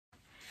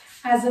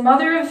As a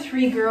mother of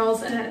 3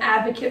 girls and an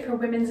advocate for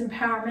women's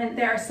empowerment,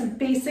 there are some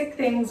basic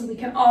things we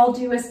can all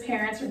do as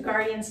parents or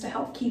guardians to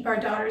help keep our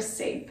daughters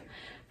safe.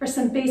 For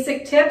some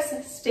basic tips,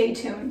 stay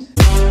tuned.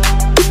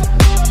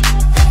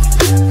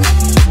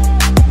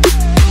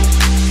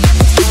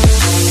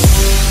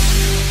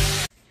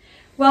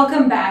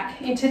 Welcome back.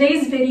 In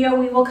today's video,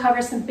 we will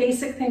cover some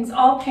basic things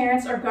all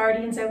parents or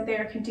guardians out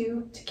there can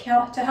do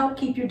to help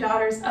keep your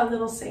daughters a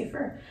little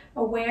safer,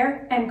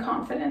 aware, and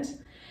confident.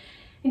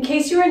 In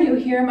case you are new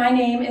here, my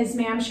name is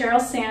Ma'am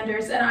Cheryl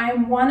Sanders, and I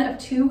am one of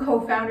 2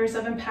 co-founders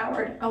of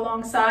Empowered,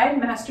 alongside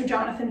Master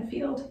Jonathan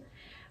Field.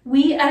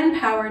 We at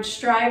Empowered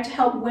strive to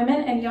help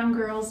women and young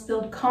girls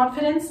build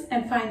confidence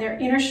and find their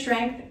inner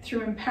strength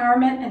through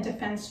empowerment and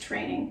defense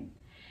training.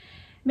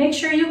 Make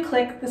sure you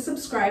click the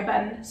subscribe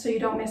button so you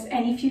don't miss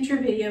any future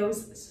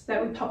videos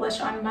that we publish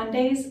on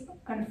Mondays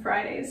and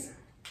Fridays.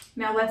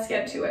 Now let's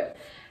get to it.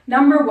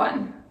 Number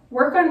 1,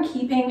 work on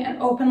keeping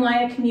an open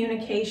line of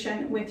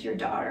communication with your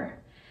daughter.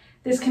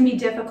 This can be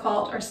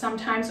difficult or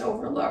sometimes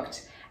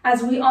overlooked,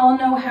 as we all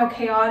know how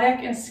chaotic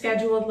and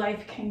scheduled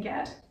life can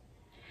get.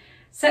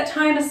 Set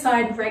time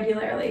aside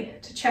regularly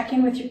to check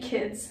in with your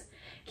kids.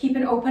 Keep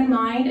an open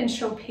mind and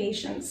show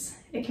patience.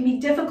 It can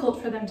be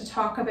difficult for them to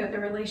talk about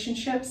their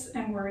relationships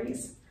and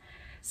worries.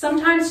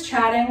 Sometimes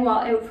chatting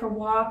while out for a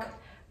walk,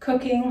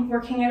 cooking,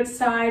 working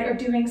outside, or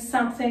doing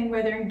something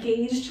where they're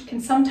engaged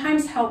can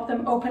sometimes help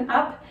them open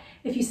up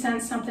if you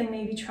sense something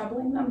may be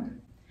troubling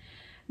them.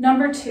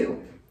 Number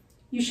 2,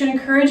 you should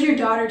encourage your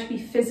daughter to be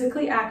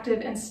physically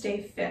active and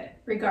stay fit,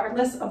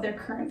 regardless of their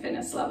current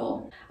fitness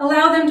level.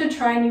 Allow them to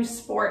try new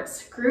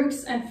sports,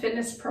 groups, and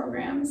fitness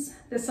programs.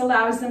 This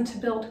allows them to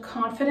build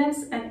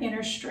confidence and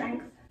inner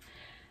strength.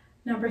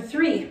 Number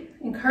 3,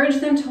 encourage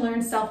them to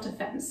learn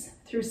self-defense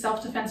through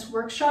self-defense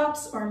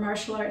workshops or a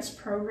martial arts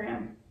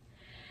program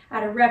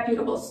at a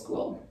reputable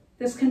school.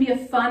 This can be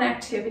a fun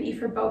activity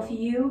for both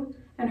you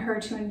and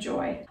her to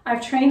enjoy.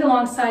 I've trained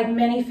alongside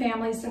many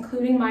families,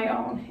 including my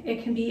own.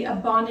 It can be a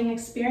bonding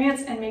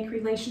experience and make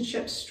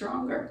relationships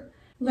stronger.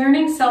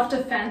 Learning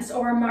self-defense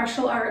or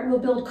martial art will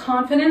build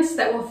confidence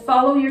that will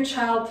follow your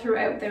child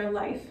throughout their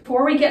life.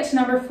 Before we get to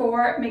number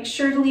 4, make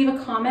sure to leave a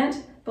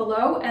comment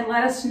below and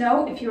let us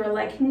know if you are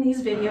liking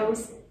these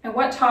videos and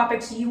what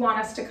topics you want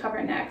us to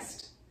cover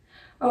next.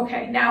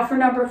 Okay, now for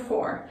number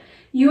 4.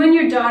 You and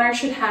your daughter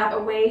should have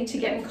a way to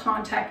get in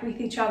contact with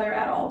each other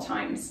at all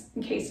times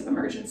in case of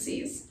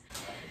emergencies.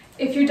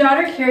 If your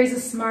daughter carries a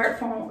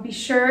smartphone, be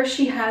sure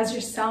she has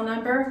your cell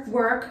number,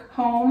 work,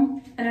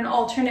 home, and an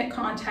alternate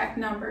contact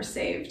number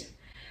saved.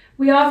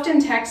 We often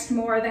text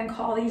more than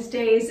call these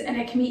days, and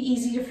it can be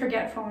easy to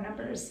forget phone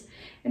numbers.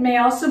 It may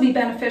also be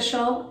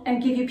beneficial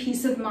and give you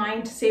peace of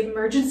mind to save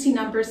emergency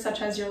numbers such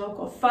as your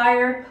local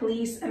fire,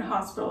 police, and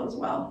hospital as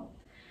well.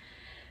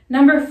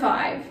 Number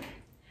 5,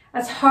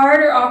 as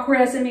hard or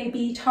awkward as it may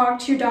be, talk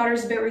to your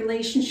daughters about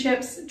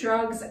relationships,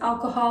 drugs,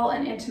 alcohol,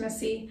 and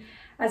intimacy.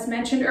 As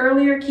mentioned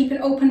earlier, keep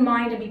an open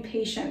mind and be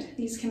patient.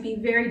 These can be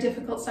very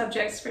difficult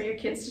subjects for your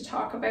kids to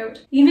talk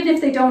about. Even if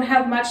they don't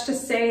have much to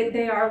say,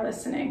 they are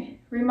listening.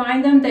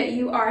 Remind them that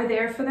you are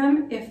there for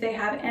them if they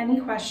have any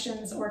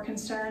questions or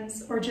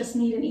concerns or just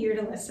need an ear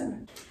to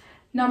listen.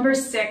 Number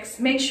 6,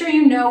 make sure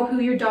you know who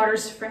your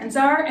daughter's friends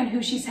are and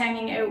who she's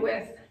hanging out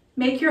with.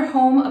 Make your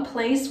home a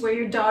place where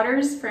your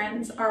daughter's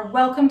friends are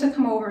welcome to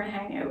come over and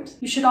hang out.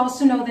 You should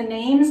also know the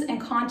names and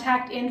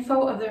contact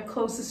info of their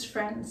closest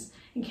friends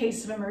in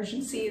case of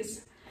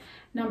emergencies.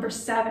 Number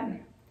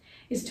 7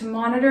 is to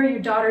monitor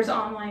your daughter's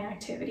online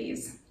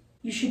activities.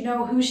 You should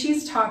know who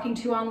she's talking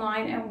to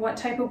online and what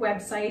type of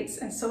websites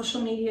and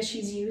social media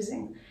she's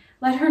using.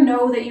 Let her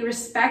know that you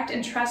respect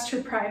and trust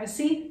her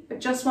privacy, but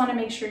just want to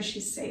make sure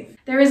she's safe.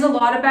 There is a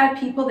lot of bad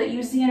people that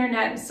use the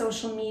internet and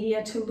social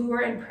media to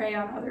lure and prey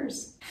on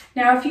others.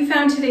 Now, if you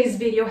found today's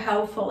video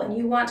helpful and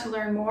you want to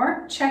learn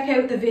more, check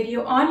out the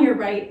video on your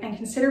right and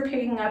consider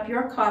picking up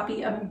your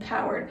copy of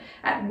Empowered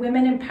at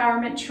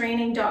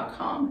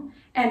womenempowermenttraining.com.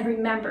 And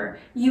remember,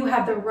 you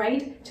have the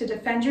right to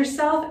defend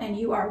yourself and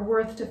you are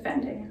worth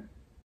defending.